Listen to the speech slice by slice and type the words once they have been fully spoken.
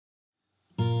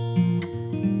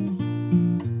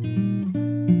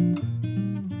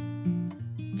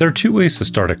There are two ways to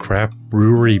start a craft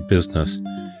brewery business.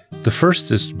 The first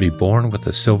is to be born with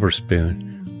a silver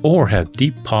spoon, or have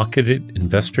deep-pocketed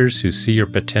investors who see your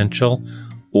potential,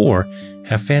 or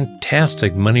have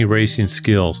fantastic money-raising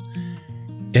skills.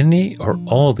 Any or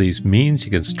all of these means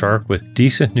you can start with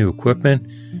decent new equipment,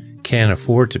 can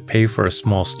afford to pay for a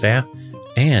small staff,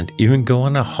 and even go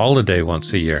on a holiday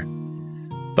once a year.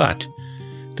 But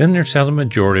then there's how the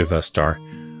majority of us start,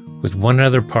 with one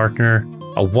other partner,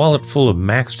 a wallet full of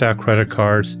maxed out credit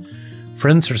cards,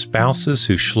 friends or spouses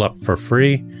who schlep for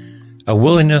free, a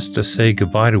willingness to say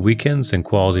goodbye to weekends and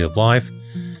quality of life,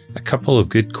 a couple of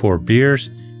good core beers,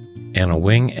 and a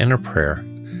wing and a prayer.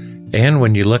 And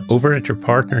when you look over at your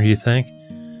partner, you think,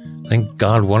 thank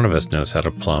God one of us knows how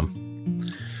to plumb.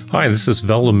 Hi, this is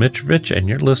Velda Mitrovic, and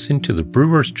you're listening to the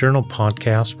Brewers Journal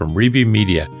podcast from Reby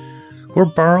Media. We're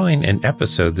borrowing an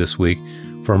episode this week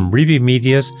from Reby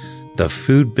Media's The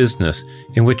Food Business,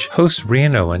 in which host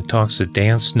Rhian Owen talks to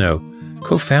Dan Snow,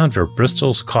 co-founder of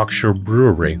Bristol's Cocksure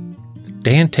Brewery.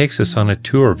 Dan takes us on a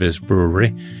tour of his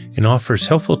brewery and offers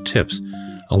helpful tips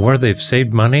on where they've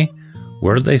saved money,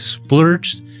 where they've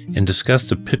splurged, and discuss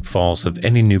the pitfalls of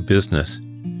any new business.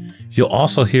 You'll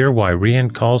also hear why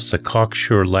Rhian calls the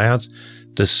Cocksure lads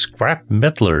the scrap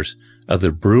meddlers of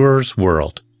the brewer's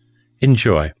world.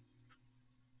 Enjoy.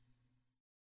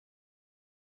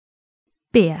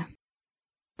 Beer.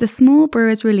 The Small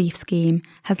Brewers Relief Scheme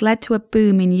has led to a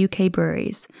boom in UK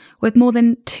breweries, with more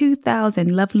than 2,000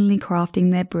 lovingly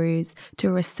crafting their brews to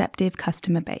a receptive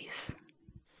customer base.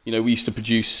 You know, we used to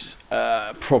produce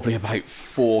probably about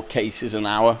 4 cases an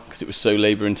hour because it was so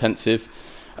labour intensive.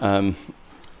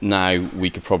 Now we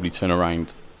could probably turn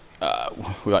around,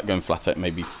 without going flat out,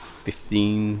 maybe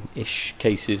 15-ish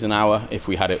cases an hour if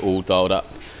we had it all dialed up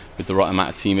with the right amount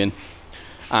of team in.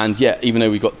 And yeah, even though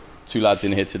we've got 2 lads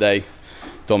in here today,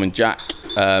 Dom and Jack,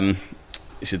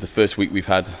 this is the first week we've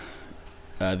had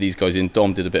these guys in.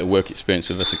 Dom did a bit of work experience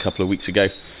with us a couple of weeks ago.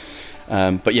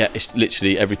 But yeah, it's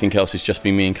literally everything else has just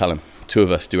been me and Callum. 2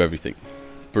 of us do everything.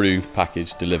 Brew,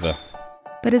 package, deliver.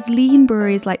 But as lean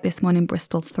breweries like this one in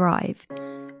Bristol thrive,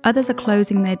 others are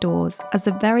closing their doors as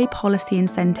the very policy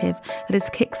incentive that has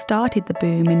kick-started the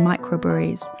boom in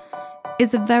microbreweries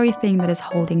is the very thing that is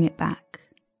holding it back.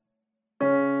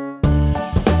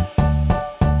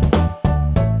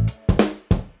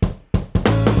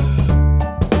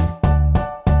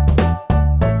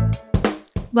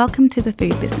 Welcome to The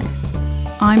Food Business.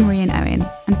 I'm Rhian Owen,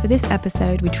 and for this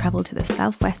episode we travel to the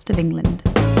southwest of England.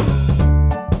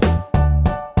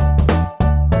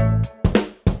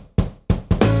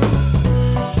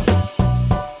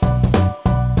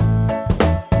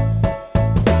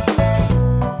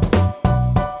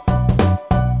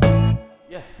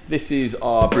 This is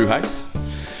our brew house.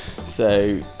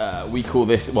 So we call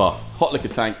this, hot liquor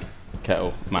tank,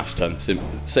 kettle, mash tun,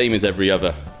 same as every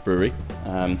other brewery.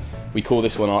 We call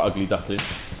this one our Ugly Duckling.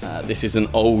 This is an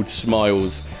old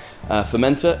Smiles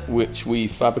fermenter, which we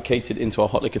fabricated into our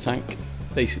hot liquor tank.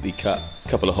 Basically cut a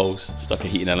couple of holes, stuck a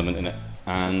heating element in it,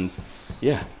 and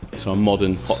yeah, it's our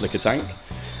modern hot liquor tank.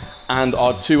 And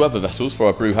our 2 other vessels for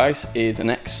our brew house is an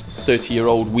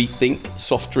ex-30-year-old We Think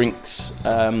soft drinks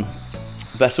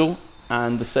vessel,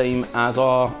 and the same as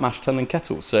our mash tun and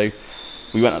kettle. So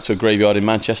we went up to a graveyard in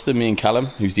Manchester, me and Callum,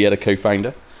 who's the other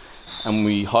co-founder, and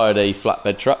we hired a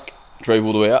flatbed truck, drove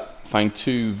all the way up, found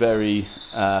 2 very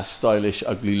stylish,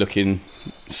 ugly looking,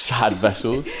 sad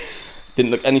vessels.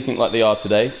 Didn't look anything like they are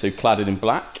today, so cladded in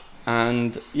black.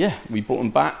 And yeah, we brought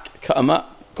them back, cut them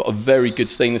up, got a very good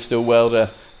stainless steel welder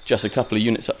just a couple of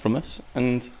units up from us,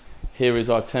 and here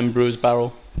is our 10 Brewers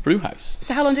Barrel brew house.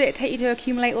 So how long did it take you to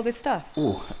accumulate all this stuff?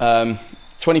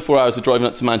 24 hours of driving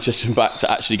up to Manchester and back to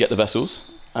actually get the vessels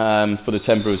for the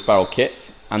 10 Brewers Barrel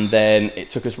kit, and then it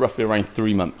took us roughly around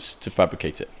 3 months to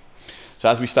fabricate it. So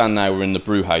as we stand now, we're in the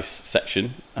brew house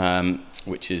section,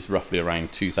 which is roughly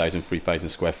around 2,000, 3,000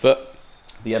 square foot.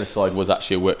 The other side was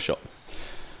actually a workshop.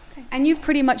 Okay. And you've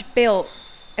pretty much built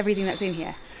everything that's in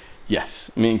here?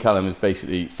 Yes, me and Callum have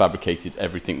basically fabricated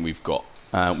everything we've got.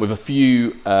 With a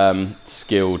few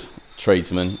skilled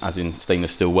tradesmen, as in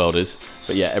stainless steel welders,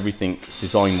 but yeah, everything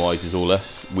design-wise is all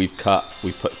us. We've cut,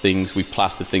 we've put things, we've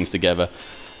plastered things together,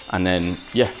 and then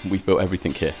yeah, we've built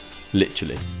everything here,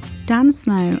 literally. Dan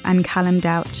Snow and Callum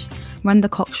Douch run the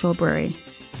Cocksure Brewery.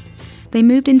 They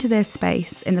moved into their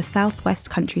space in the southwest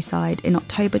countryside in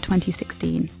October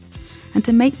 2016, and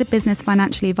to make the business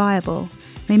financially viable,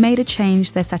 they made a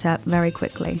change their setup very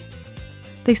quickly.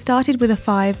 They started with a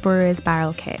 5 Brewers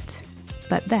Barrel kit,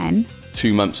 but then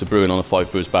 2 months of brewing on a 5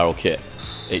 Brewers Barrel kit,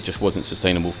 it just wasn't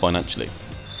sustainable financially.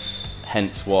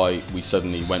 Hence why we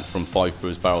suddenly went from 5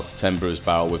 Brewers Barrel to 10 Brewers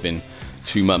Barrel within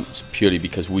 2 months, purely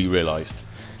because we realised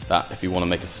that if we want to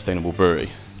make a sustainable brewery,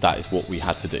 that is what we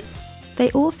had to do. They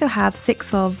also have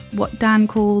 6 of what Dan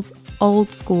calls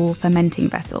old school fermenting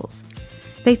vessels.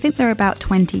 They think they're about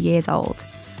 20 years old,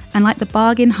 and like the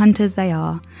bargain hunters they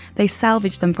are, they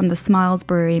salvaged them from the Smiles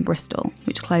Brewery in Bristol,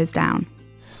 which closed down.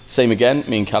 Same again,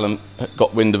 me and Callum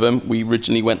got wind of them. We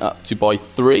originally went up to buy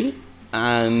 3,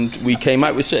 and we came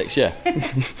out with 6, yeah.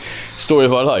 Story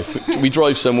of our life. We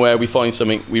drive somewhere, we find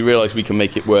something, we realise we can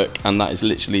make it work, and that is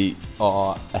literally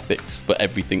our ethics for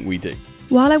everything we do.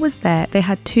 While I was there, they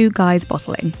had 2 guys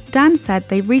bottling. Dan said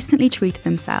they recently treated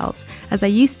themselves, as they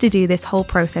used to do this whole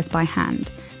process by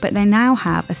hand, but they now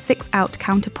have a 6-out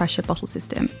counter-pressure bottle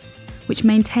system, which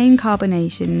maintain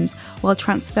carbonations while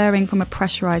transferring from a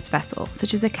pressurised vessel,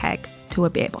 such as a keg, to a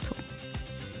beer bottle.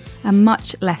 A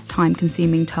much less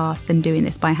time-consuming task than doing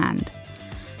this by hand.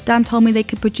 Dan told me they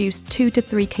could produce 2 to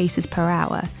 3 cases per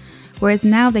hour, whereas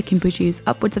now they can produce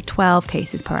upwards of 12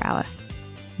 cases per hour.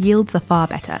 Yields are far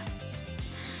better.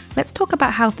 Let's talk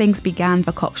about how things began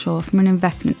for Cocksure from an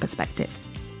investment perspective.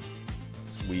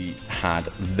 We had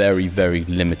very, very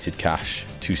limited cash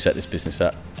to set this business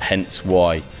up, hence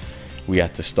why we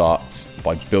had to start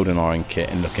by building our own kit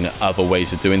and looking at other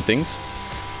ways of doing things.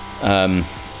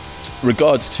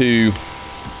 Regards to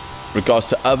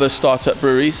other startup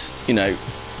breweries, you know,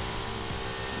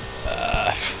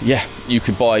 you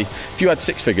could buy, if you had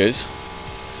 6 figures,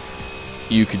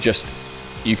 you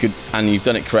could, and you've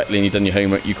done it correctly and you've done your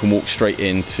homework, you can walk straight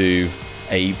into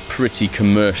a pretty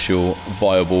commercial,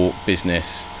 viable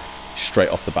business straight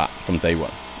off the bat from day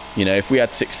one. You know, if we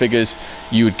had 6 figures,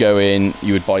 you would go in,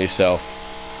 you would buy yourself,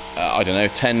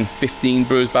 10, 15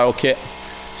 Brewers Barrel kit,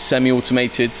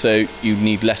 semi-automated, so you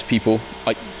need less people.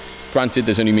 Granted,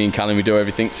 there's only me and Callum who do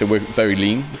everything, so we're very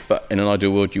lean, but in an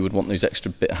ideal world, you would want those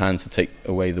extra bit of hands to take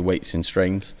away the weights in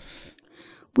strains.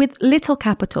 With little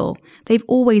capital, they've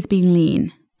always been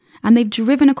lean, and they've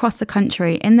driven across the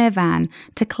country in their van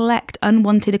to collect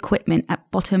unwanted equipment at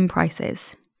bottom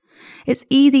prices. It's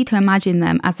easy to imagine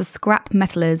them as the scrap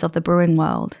metalers of the brewing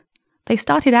world. They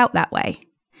started out that way.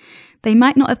 They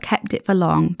might not have kept it for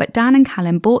long, but Dan and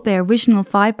Callum bought their original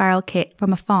 5-barrel kit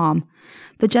from a farm.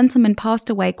 The gentleman passed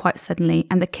away quite suddenly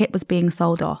and the kit was being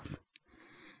sold off.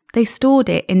 They stored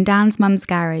it in Dan's mum's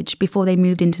garage before they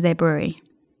moved into their brewery.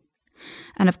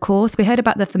 And of course, we heard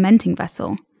about the fermenting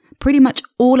vessel. Pretty much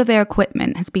all of their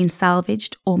equipment has been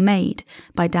salvaged or made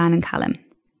by Dan and Callum.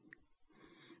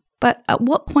 But at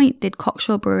what point did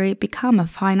Cocksure Brewery become a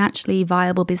financially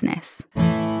viable business?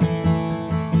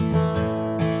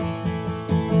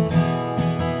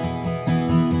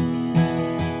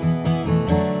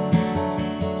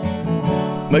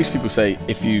 Most people say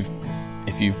if you've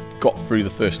got through the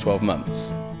first 12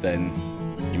 months, then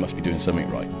you must be doing something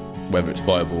right, whether it's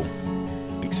viable,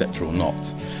 etc. or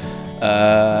not.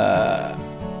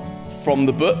 From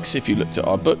the books, if you looked at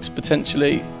our books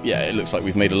potentially, it looks like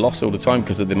we've made a loss all the time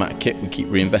because of the amount of kit we keep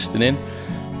reinvesting in,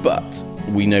 but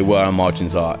we know where our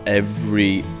margins are.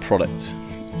 Every product,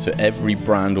 so every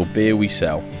brand or beer we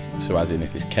sell, so as in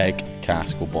if it's keg,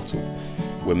 cask or bottle,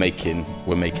 we're making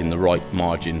the right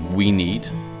margin we need,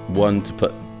 1, to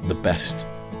put the best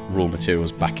raw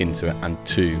materials back into it, and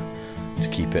 2, to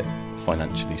keep it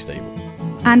financially stable.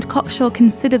 And Cocksure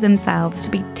consider themselves to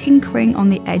be tinkering on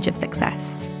the edge of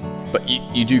success. But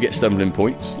you do get stumbling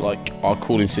points, like our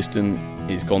cooling system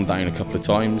has gone down a couple of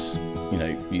times. You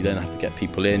know, you then have to get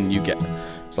people in,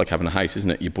 it's like having a house, isn't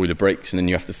it? Your boiler breaks and then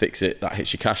you have to fix it, that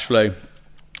hits your cash flow.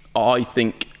 I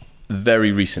think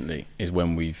very recently is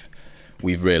when we've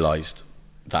realised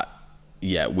that,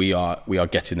 we are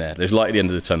getting there. There's light at the end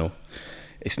of the tunnel.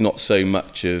 It's not so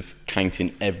much of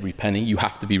counting every penny. You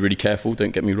have to be really careful,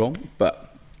 don't get me wrong.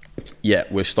 But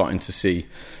we're starting to see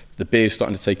the beer's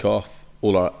starting to take off.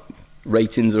 All our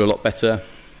ratings are a lot better.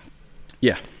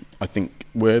 I think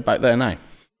we're about there now.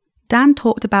 Dan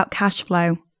talked about cash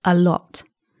flow a lot.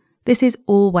 This is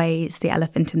always the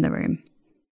elephant in the room.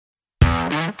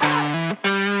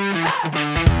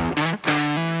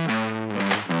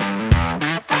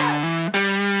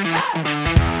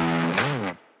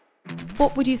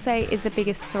 What would you say is the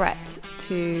biggest threat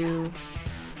to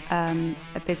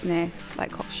a business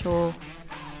like Cocksure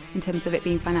in terms of it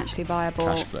being financially viable?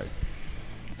 Cash flow.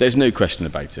 There's no question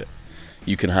about it.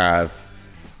 You can have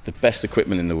the best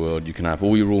equipment in the world, you can have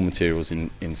all your raw materials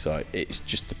inside. It's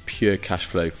just the pure cash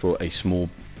flow for a small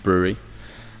brewery.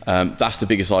 That's the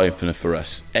biggest eye-opener for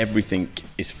us. Everything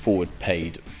is forward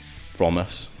paid from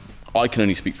us. I can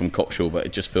only speak from Cocksure, but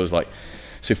it just feels like,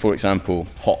 so for example,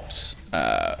 hops.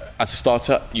 As a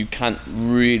startup, you can't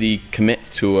really commit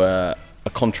to a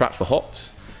contract for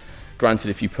hops. Granted,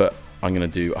 if you put I'm going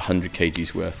to do 100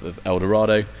 kgs worth of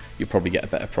Eldorado, you'll probably get a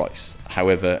better price.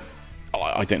 However,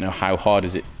 I don't know how hard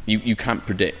is it. You can't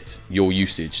predict your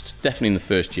usage, definitely in the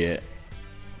first year.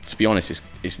 To be honest,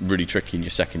 it's really tricky in your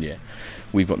second year.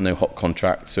 We've got no hop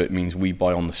contract, so it means we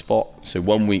buy on the spot. So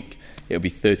 1 week it'll be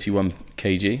 31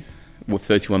 kg, with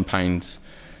 31 pounds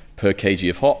per kg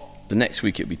of hop. The next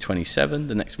week it'll be 27.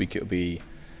 The next week it'll be,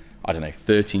 I don't know,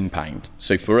 13 pound.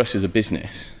 So for us as a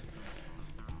business,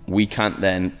 we can't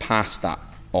then pass that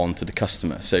on to the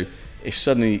customer. So if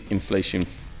suddenly inflation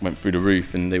went through the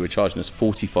roof and they were charging us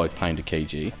 £45 a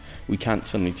kg, we can't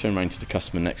suddenly turn around to the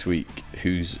customer next week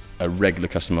who's a regular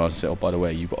customer and say, oh, by the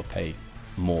way, you've got to pay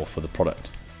more for the product.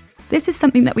 This is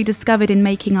something that we discovered in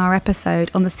making our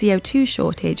episode on the CO2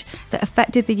 shortage that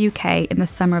affected the UK in the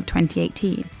summer of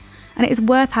 2018. And it is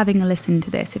worth having a listen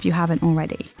to this if you haven't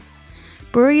already.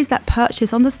 Breweries that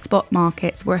purchase on the spot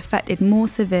markets were affected more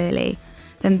severely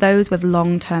than those with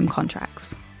long-term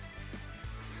contracts.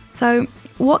 So,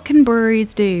 what can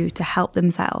breweries do to help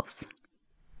themselves?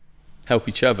 Help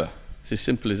each other. It's as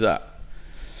simple as that.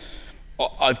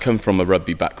 I've come from a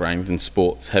rugby background in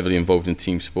sports, heavily involved in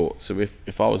team sports. So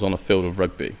if I was on a field of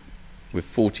rugby with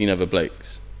 14 other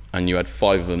blokes and you had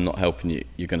 5 of them not helping you,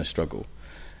 you're going to struggle.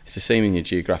 It's the same in your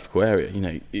geographical area. You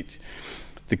know, it's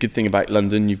the good thing about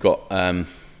London. You've got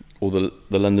all the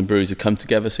London breweries have come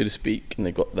together, so to speak, and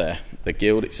they've got their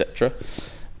guild, etc.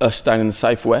 Us down in the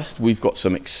southwest, we've got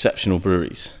some exceptional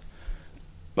breweries,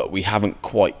 but we haven't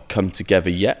quite come together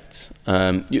yet.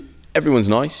 Everyone's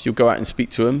nice. You'll go out and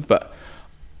speak to them, but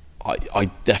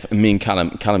me and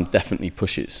Callum definitely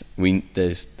pushes.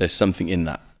 There's something in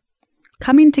that.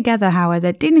 Coming together,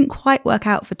 however, didn't quite work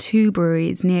out for 2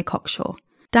 breweries near Cockshaw.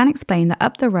 Dan explained that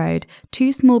up the road,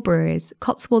 2 small breweries,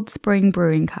 Cotswold Spring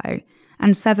Brewing Co.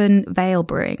 and Severn Vale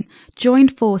Brewing,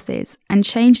 joined forces and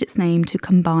changed its name to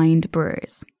Combined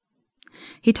Brewers.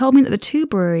 He told me that the 2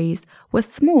 breweries were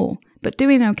small, but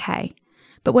doing okay.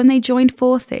 But when they joined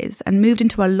forces and moved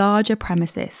into a larger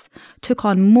premises, took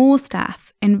on more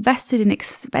staff, invested in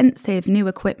expensive new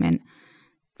equipment,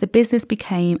 the business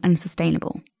became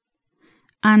unsustainable.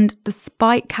 And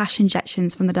despite cash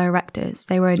injections from the directors,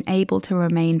 they were unable to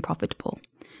remain profitable.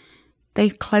 They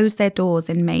closed their doors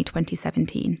in May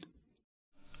 2017.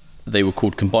 They were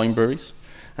called Combined Breweries,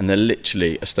 and they're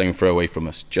literally a stone throw away from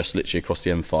us, just literally across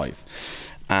the M5.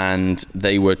 And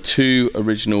they were 2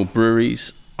 original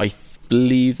breweries. I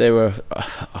believe they were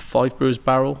a 5 brewers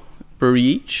barrel brewery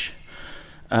each,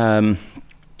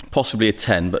 possibly a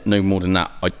 10, but no more than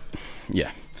that.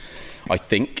 I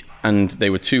think. And they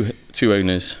were two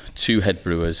owners, 2 head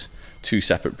brewers, 2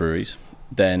 separate breweries.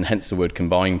 Then, hence the word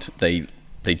combined. They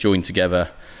joined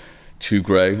together to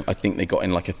grow. I think they got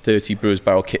in like a 30 brewers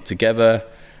barrel kit together.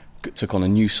 Took on a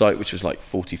new site which was like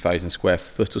 40,000 square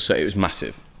foot or so. It was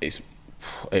massive. It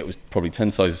was probably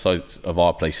 10 times the size of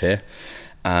our place here.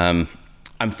 And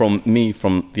from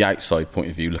the outside point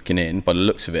of view, looking in, by the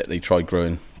looks of it, they tried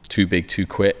growing too big, too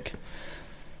quick.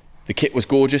 The kit was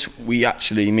gorgeous. Me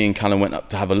and Callum went up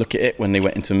to have a look at it when they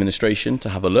went into administration to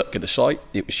have a look at the site.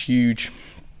 It was huge.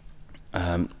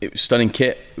 It was stunning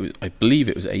kit. I believe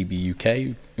it was AB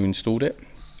UK who installed it.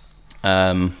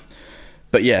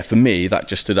 But yeah, for me, that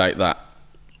just stood out that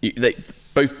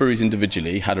both breweries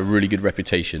individually had a really good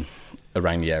reputation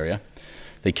around the area.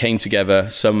 They came together.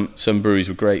 Some breweries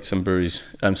were great. Some breweries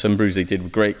they did were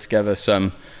great together.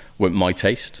 Some weren't my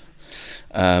taste.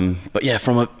 But yeah,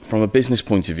 from a business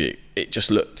point of view, it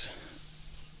just looked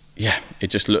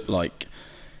like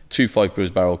 2 5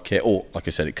 brewers barrel kit, or like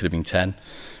I said, it could have been 10.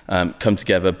 Come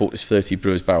together, bought this 30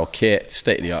 brewers barrel kit,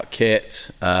 state of the art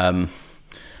kit. They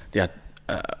had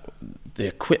the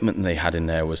equipment they had in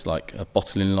there was like a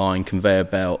bottling line, conveyor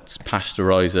belts,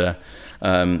 pasteurizer.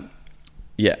 And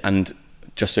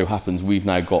just so happens we've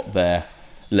now got their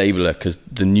labeler because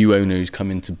the new owner who's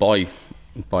come in to buy it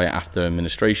after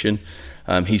administration.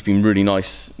 He's been really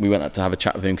nice. We went out to have a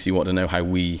chat with him because he wanted to know how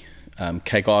we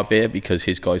keg our beer because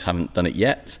his guys haven't done it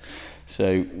yet.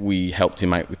 So we helped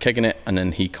him out with kegging it, and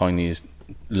then he kindly has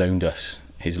loaned us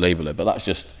his labeler. But that's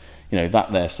just,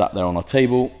 that there sat there on our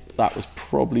table. That was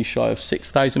probably shy of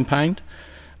 £6,000,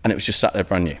 and it was just sat there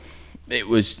brand new. It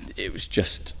was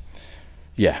just,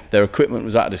 their equipment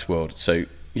was out of this world. So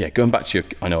going back to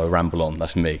I know I ramble on,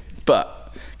 that's me.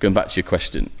 But going back to your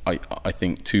question, I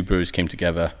think 2 brewers came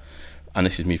together, and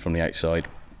this is me from the outside,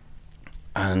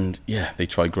 and they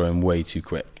tried growing way too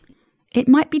quick. It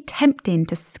might be tempting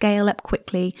to scale up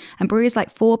quickly, and breweries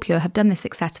like 4Pure have done this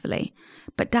successfully.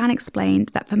 But Dan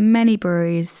explained that for many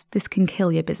breweries, this can kill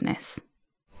your business.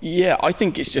 Yeah, I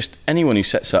think it's just anyone who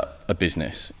sets up a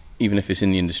business, even if it's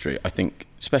in the industry, I think,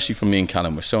 especially from me and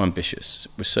Callum, we're so ambitious,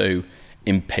 we're so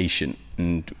impatient,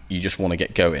 and you just want to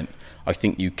get going. I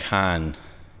think you can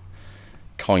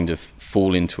kind of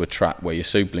fall into a trap where you're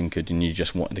so blinkered and you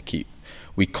just want to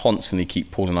we constantly keep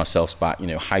pulling ourselves back.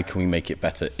 How can we make it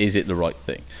better? Is it the right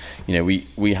thing?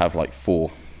 We have like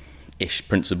 4-ish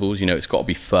principles. It's got to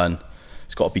be fun,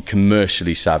 it's got to be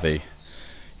commercially savvy,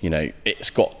 it's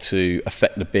got to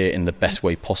affect the beer in the best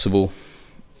way possible,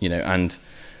 and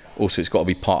also it's got to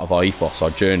be part of our ethos,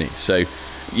 our journey. So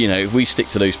if we stick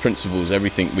to those principles,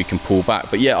 everything we can pull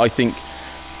back. But yeah, I think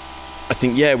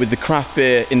with the craft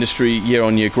beer industry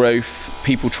year-on-year growth,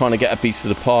 people trying to get a piece of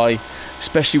the pie,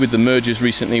 especially with the mergers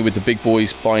recently, with the big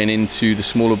boys buying into the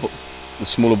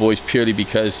smaller boys purely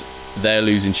because they're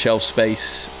losing shelf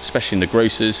space, especially in the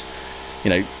grocers.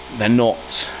 They're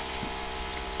not.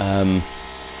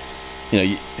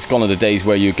 It's gone are the days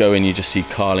where you go and you just see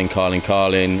Carling,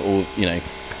 or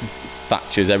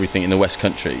Thatcher's, everything in the West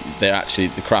Country. They're actually,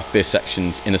 the craft beer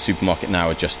sections in a supermarket now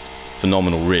are just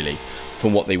phenomenal, really,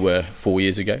 from what they were 4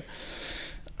 years ago.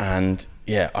 And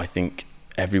yeah, I think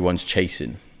everyone's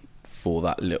chasing for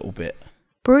that little bit.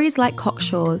 Breweries like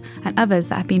Cockshaw and others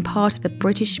that have been part of the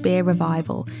British beer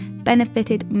revival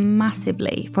benefited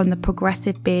massively from the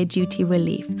progressive beer duty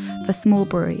relief for small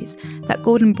breweries that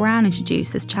Gordon Brown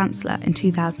introduced as Chancellor in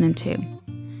 2002.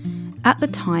 At the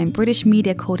time, British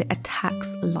media called it a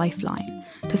tax lifeline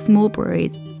to small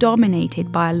breweries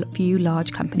dominated by a few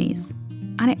large companies.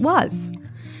 And it was.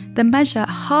 The measure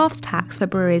halves tax for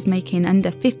breweries making under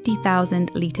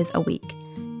 50,000 litres a week,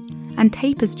 and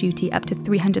tapers duty up to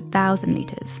 300,000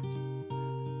 litres.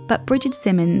 But Bridget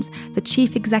Simmons, the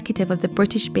chief executive of the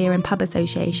British Beer and Pub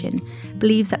Association,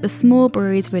 believes that the small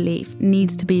breweries' relief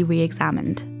needs to be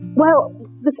re-examined. Well,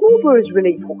 the small breweries'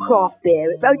 relief for craft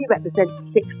beer, it only represents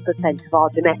 6% of our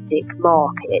domestic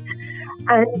market.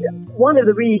 And one of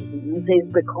the reasons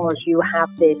is because you have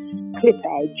this cliff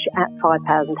edge at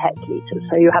 5,000 hectolitres.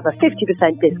 So you have a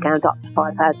 50% discount up to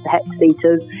 5,000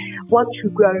 hectolitres. Once you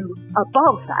go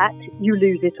above that, you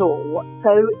lose it all.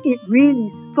 So it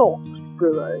really stops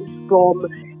brewers from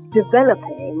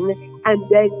developing and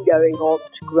then going on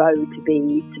to grow to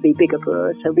be bigger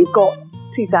brewers. So we've got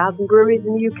 2,000 breweries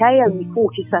in the UK, only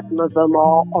 47 of them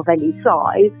are of any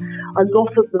size. A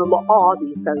lot of them are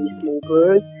these very small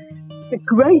brewers. The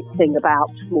great thing about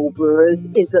small brewers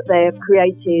is that they have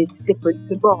created different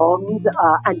demands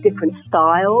and different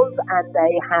styles, and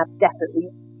they have definitely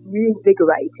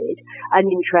reinvigorated an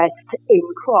interest in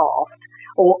craft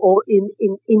or in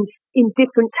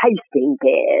different tasting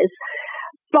beers.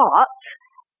 But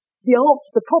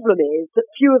the problem is that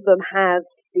few of them have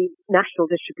the national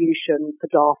distribution for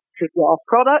draft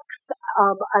products,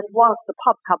 and whilst the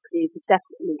pub companies have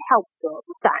definitely helped them,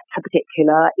 that's a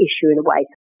particular issue in a way.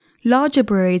 Larger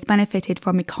breweries benefited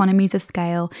from economies of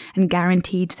scale and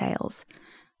guaranteed sales.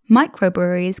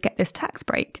 Microbreweries get this tax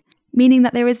break, meaning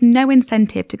that there is no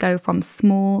incentive to go from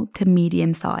small to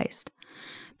medium-sized.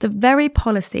 The very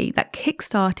policy that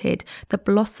kick-started the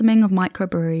blossoming of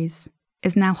microbreweries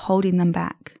is now holding them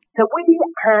back. So we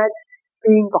had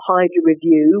been behind a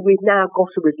review. We've now got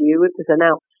a review. It was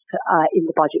announced in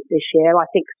the budget this year. I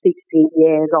think 16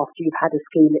 years after you've had a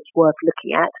scheme, it's worth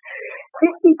looking at.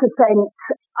 50%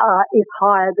 is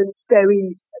higher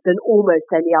than almost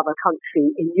any other country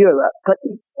in Europe, but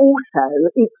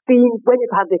it's been, when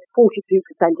you've had this 42%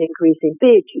 increase in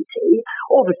beer duty,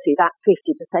 obviously that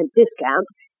 50% discount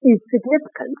is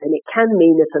significant, and it can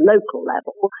mean at a local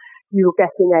level you're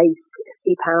getting a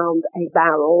 £60 a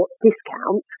barrel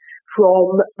discount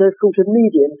from the sort of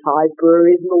medium-sized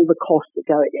breweries and all the costs that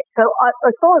go in it. So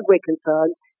as far as we're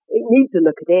concerned, it needs to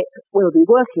look at it. We'll be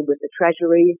working with the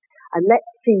Treasury, and let's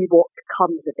see what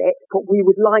comes of it. But we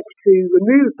would like to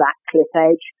remove that cliff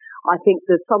edge. I think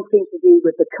there's something to do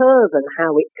with the curve and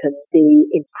how it can be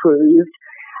improved.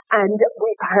 And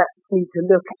we perhaps need to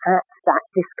look at that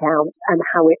discount and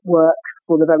how it works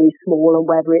for the very small, and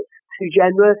whether it's too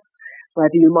generous,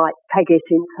 whether you might peg it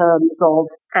in terms of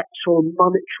actual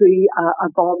monetary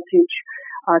advantage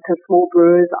to small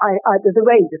brewers. There's a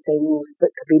range of things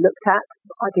that could be looked at.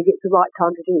 I think it's the right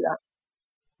time to do that.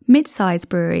 Mid-sized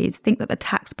breweries think that the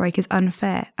tax break is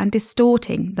unfair and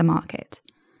distorting the market.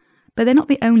 But they're not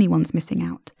the only ones missing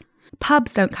out.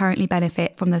 Pubs don't currently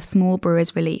benefit from the small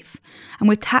brewers' relief. And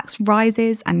with tax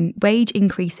rises and wage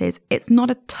increases, it's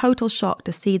not a total shock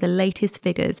to see the latest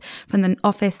figures from the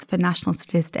Office for National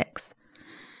Statistics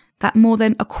that more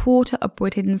than a quarter of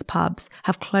Britain's pubs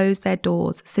have closed their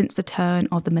doors since the turn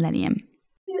of the millennium.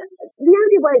 The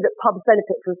only way that pubs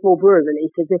benefit from small brewery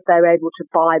release is if they're able to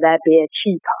buy their beer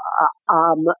cheaper.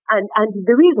 And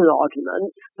there is an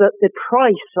argument that the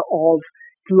price of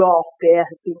draft beer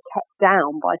has been kept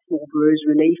down by small brewers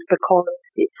release because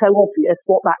it's so obvious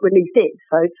what that release is.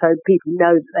 So people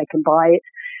know that they can buy it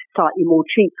slightly more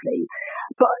cheaply.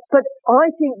 But I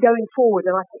think going forward,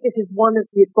 and I think this is one of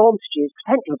the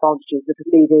potential advantages of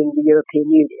leaving the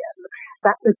European Union,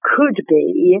 that there could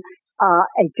be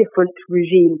a different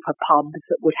regime for pubs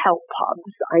that would help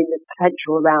pubs. I mean, there's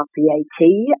potential around VAT,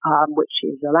 which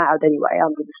is allowed anyway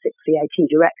under the 6th VAT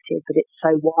directive, but it's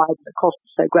so wide and the cost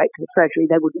is so great for the Treasury,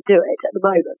 they wouldn't do it at the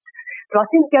moment. But I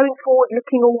think going forward,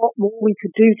 looking at what more we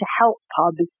could do to help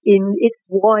pubs in its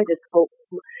widest form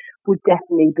would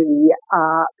definitely be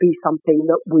something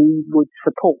that we would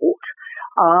support.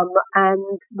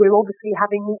 And we're obviously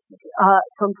having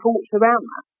some thoughts around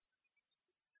that.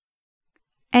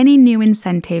 Any new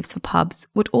incentives for pubs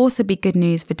would also be good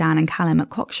news for Dan and Callum at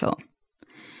Cockshaw.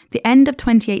 The end of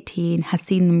 2018 has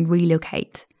seen them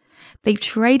relocate. They've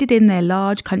traded in their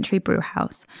large country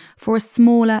brewhouse for a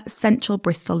smaller central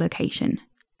Bristol location.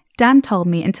 Dan told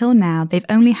me until now they've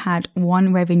only had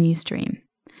one revenue stream,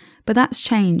 but that's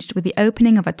changed with the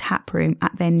opening of a tap room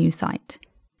at their new site.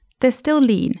 They're still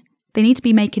lean. They need to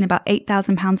be making about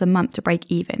 £8,000 a month to break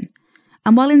even.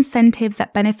 And while incentives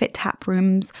that benefit tap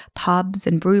rooms, pubs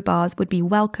and brew bars would be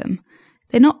welcome,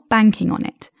 they're not banking on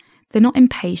it. They're not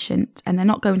impatient and they're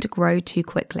not going to grow too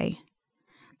quickly.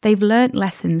 They've learnt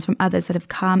lessons from others that have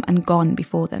come and gone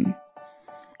before them.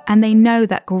 And they know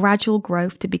that gradual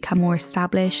growth to become more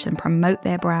established and promote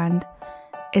their brand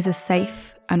is a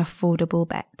safe and affordable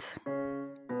bet.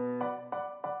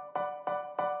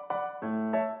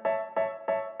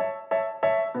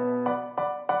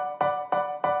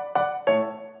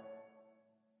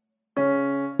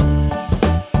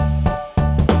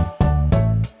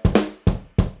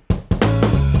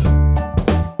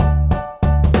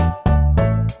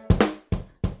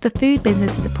 The Food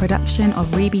Business is a production of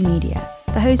Reby Media.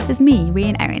 The host was me,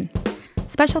 Rian Erin.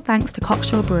 Special thanks to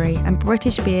Cockshaw Brewery and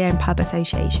British Beer and Pub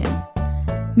Association.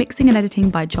 Mixing and editing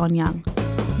by John Young.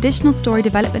 Additional story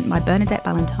development by Bernadette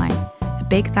Valentine. A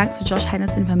big thanks to Josh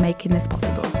Henderson for making this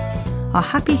possible. Our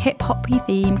happy hip-hoppy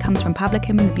theme comes from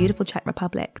Publicum in the beautiful Czech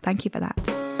Republic. Thank you for that.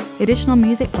 The additional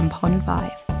music from Pond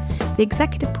 5. The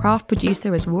executive craft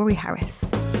producer is Rory Harris.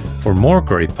 For more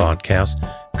great podcasts,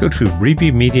 go to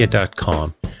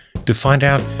rebymedia.com. To find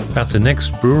out about the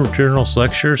next Brewer Journals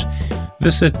lectures,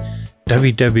 visit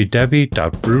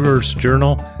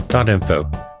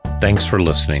www.brewersjournal.info. Thanks for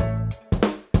listening.